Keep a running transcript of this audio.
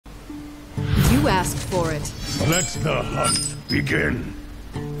You asked for it. Let the hunt begin.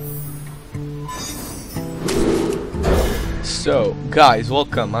 So, guys,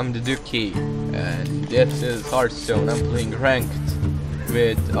 welcome. I'm the Dookie, and this is Hearthstone. I'm playing ranked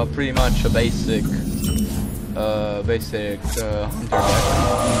with pretty much a basic hunter deck.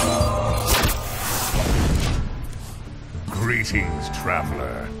 Greetings,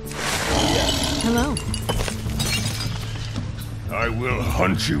 traveler. Hello. I will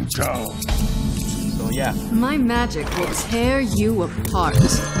hunt you down. So yeah. My magic will tear you apart.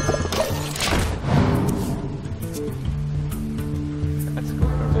 Let's go.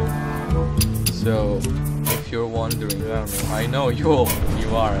 So, if you're wondering, I know you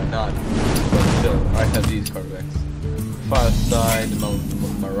are not, but still, I have these card decks. Fireside,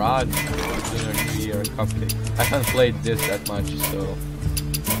 Mirage, Lunar or Cupcake. I haven't played this that much, so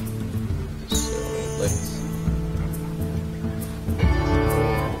let's.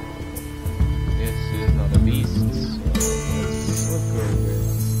 This is not a beast, so let's go with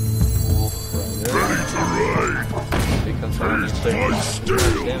Wolf Rider. Ready to ride. Because I'm only playing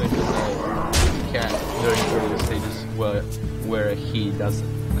damage as I can during early stages where he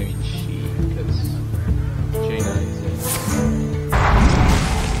doesn't. I mean she, because Jaina is in.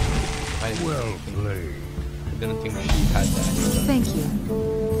 Well played. I didn't think she had that. Thank you.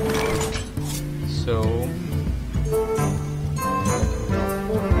 So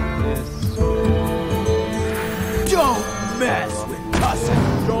this Don't mess with us.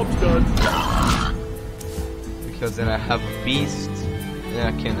 Job done. because then I have a beast, and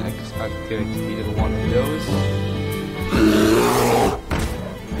I can activate either one of those.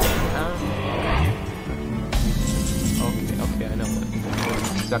 Okay, I know what.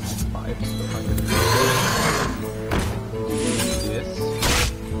 That's 5, so I'm gonna do this.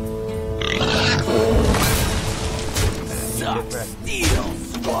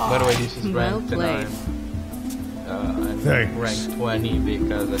 By the way, this is ranked, Well and I'm Thanks. ranked 20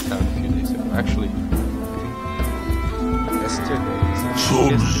 because I started a few days ago. Actually, yesterday.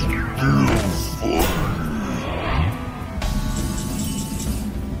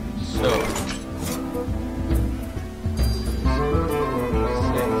 So.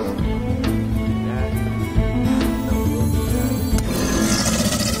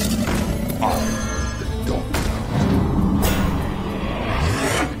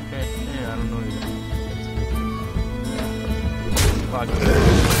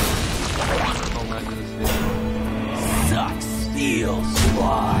 Suck steel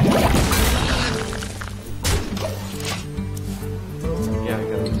slide. Yeah, I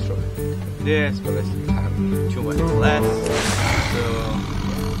gotta destroy this, but I still have 2 money less. So,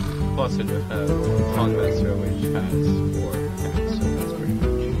 plus I do have Fun Master, which has 4 attacks, so that's pretty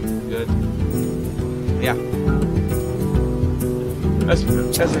much good. Yeah.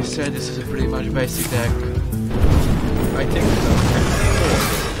 As I said, this is a pretty much basic deck. I think it's a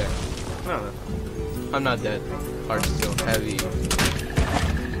deck. I don't know. I'm not that Hearthstone heavy.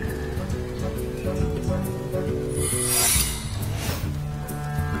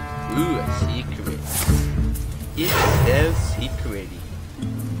 Ooh, a secret. It's so secrety.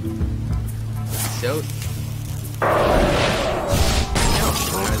 So.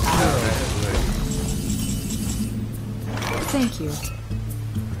 Thank you.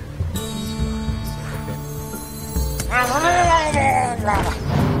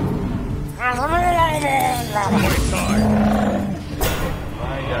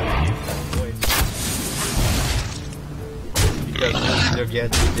 Because you either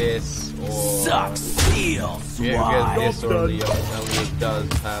get this or Suck steel you get slide. this or the Elliot does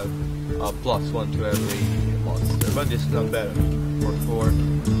have a +1 to every monster, but this is not better for 4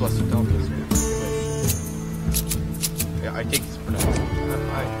 plus a double. Yeah, I think it's pronounced.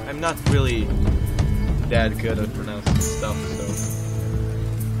 I'm not really that good at pronouncing stuff, so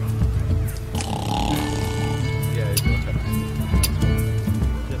yeah, it's okay.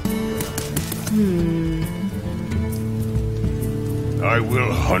 I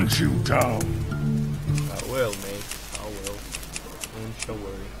will hunt you down. I will, mate. I will. Don't you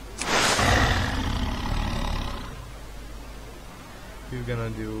worry. You're gonna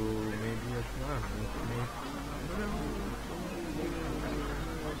do maybe a plan.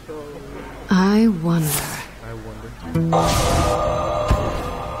 I wonder. I wonder.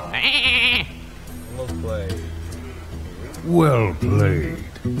 We'll play. Well played.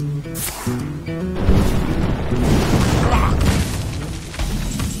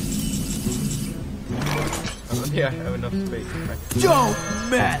 Yeah, I have enough space. Don't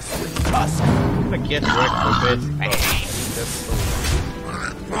mess with us. I get wrecked for this.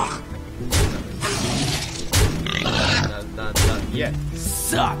 Oh, that's so Yeah.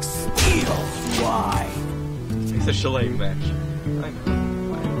 Sucks. Steals. Why? It's a chalet match. I know.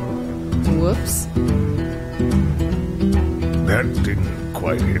 Whoops. That didn't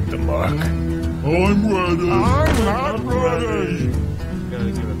quite hit the mark. I'm ready. I'm not ready.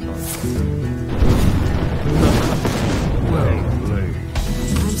 Gotta give it a thought. Well played.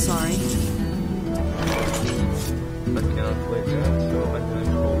 I'm sorry. I cannot play that, so I can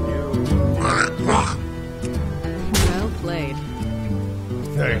control you. Well played.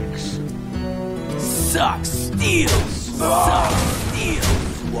 Thanks. Sucks. Steals. Sucks. Steals.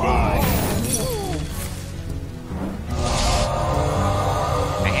 Why?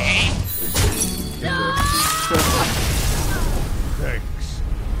 Thanks.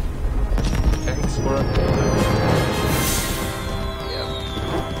 Thanks for it.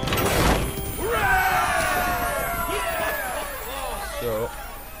 So,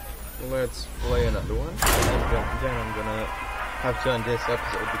 let's play another one. And then I'm gonna have to end this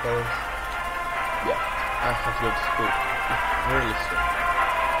episode because, yeah, I have to go to school really soon.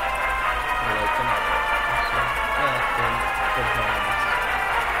 Like an hour. So, yeah, then 25 minutes.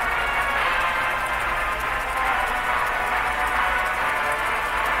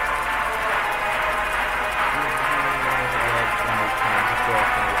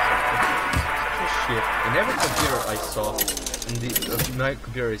 Shit. In every computer I saw, and my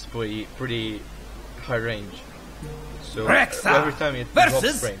computer is pretty high range. So every time it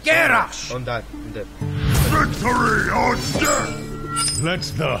drops frames on that. Victory or death! Let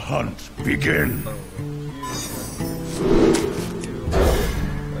the hunt begin.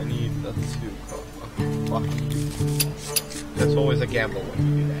 I need that too. Fuck. That's always a gamble when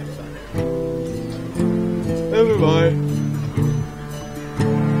you do that. Everybody.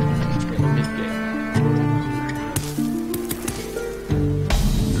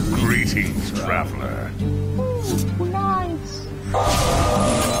 Greetings, traveler. Nice.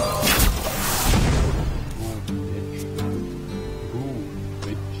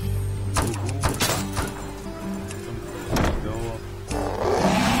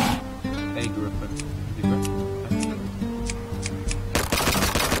 Hey, Griffin.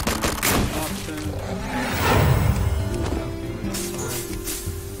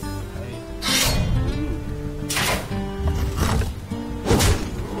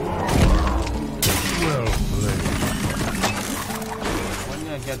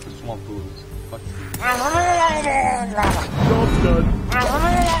 Get the swamp booze. Fuck you. Job's done.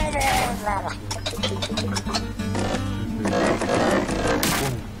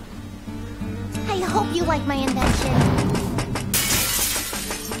 I hope you like my invention.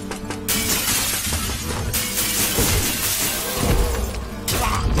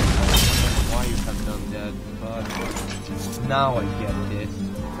 Why you have done that, but now I get this.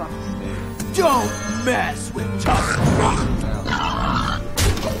 Don't mess with Tucker.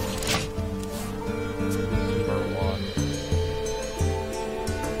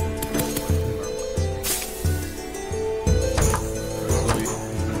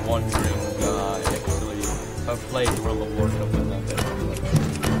 I've played World of Warcraft with that.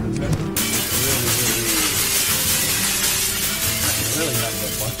 Really not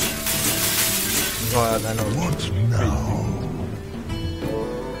that much. God, I know. What now?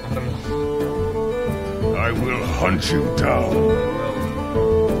 I don't know. I will hunt you down.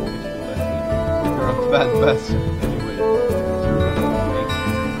 You're a fat bastard. Anyway, you're gonna make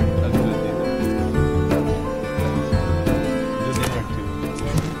a good dinner. Good dinner too.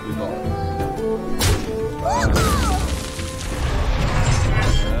 With all this.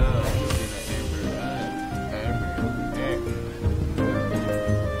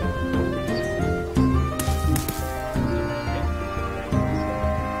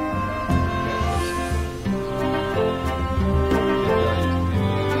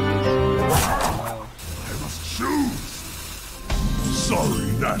 Sorry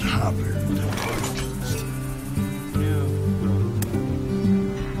that happened.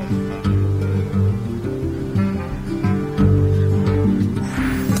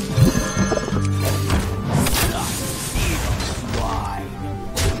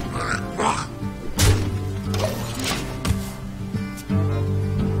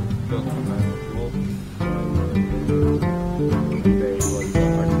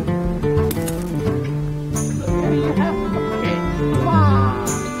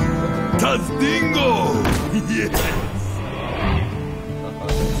 Tazdingo! Yes!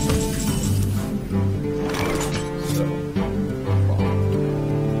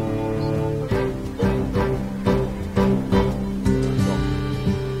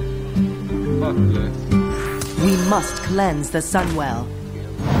 We must cleanse the Sunwell.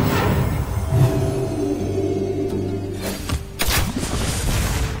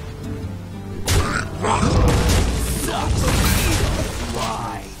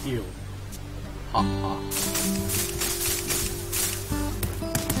 Ha ha.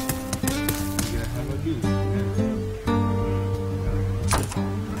 You're gonna have a beat.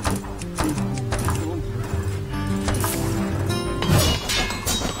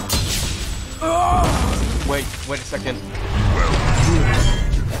 Wait a second.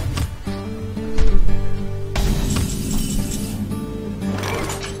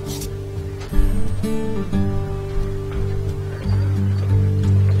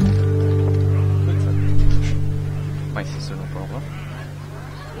 My sister, no problem.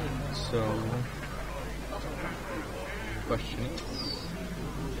 So, question is,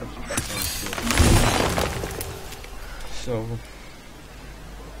 so,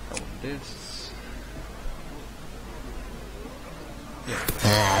 this.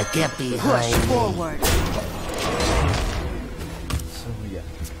 Get behind Push me. forward. So yeah,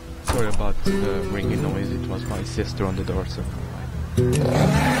 sorry about the ringing noise. It was my sister on the door. So,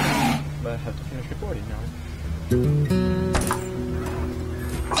 but I have to finish recording now.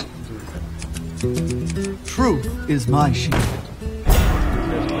 Truth is my shield.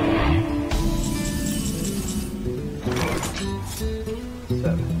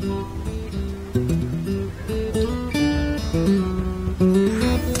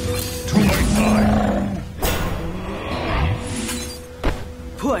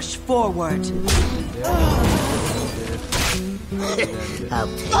 Push forward. I'll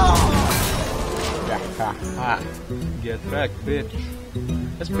take Get back, bitch.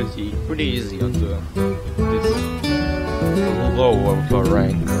 That's pretty easy on this low of a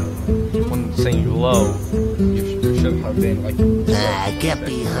rank. When saying low, you should have been like. get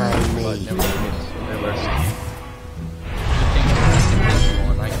behind But me. never miss. Never.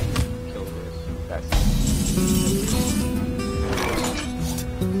 I can kill this. That's.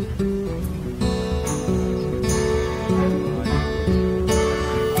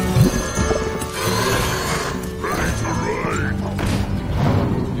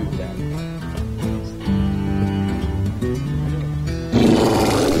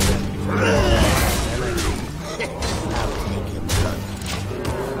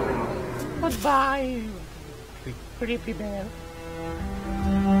 Goodbye, creepy bear.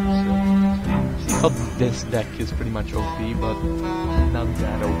 See how this deck is pretty much OP, but not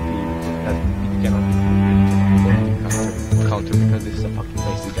that OP that it cannot counter because this is a fucking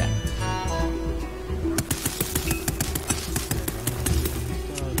basic deck.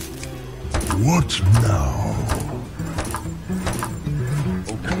 What now?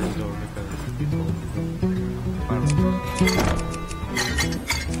 Open the door because people.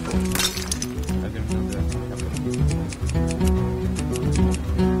 I didn't know that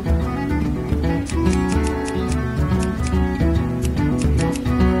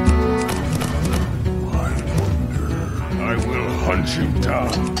I will hunt you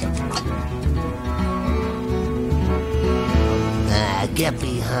down. Get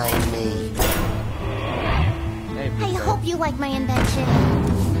behind me. I hope you like my invention.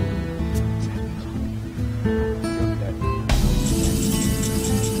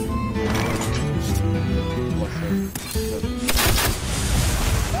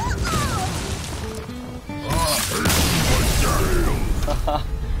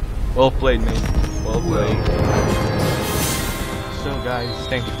 Well played, mate. Well played. So guys,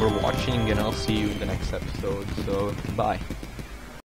 thank you for watching and I'll see you in the next episode. So, bye.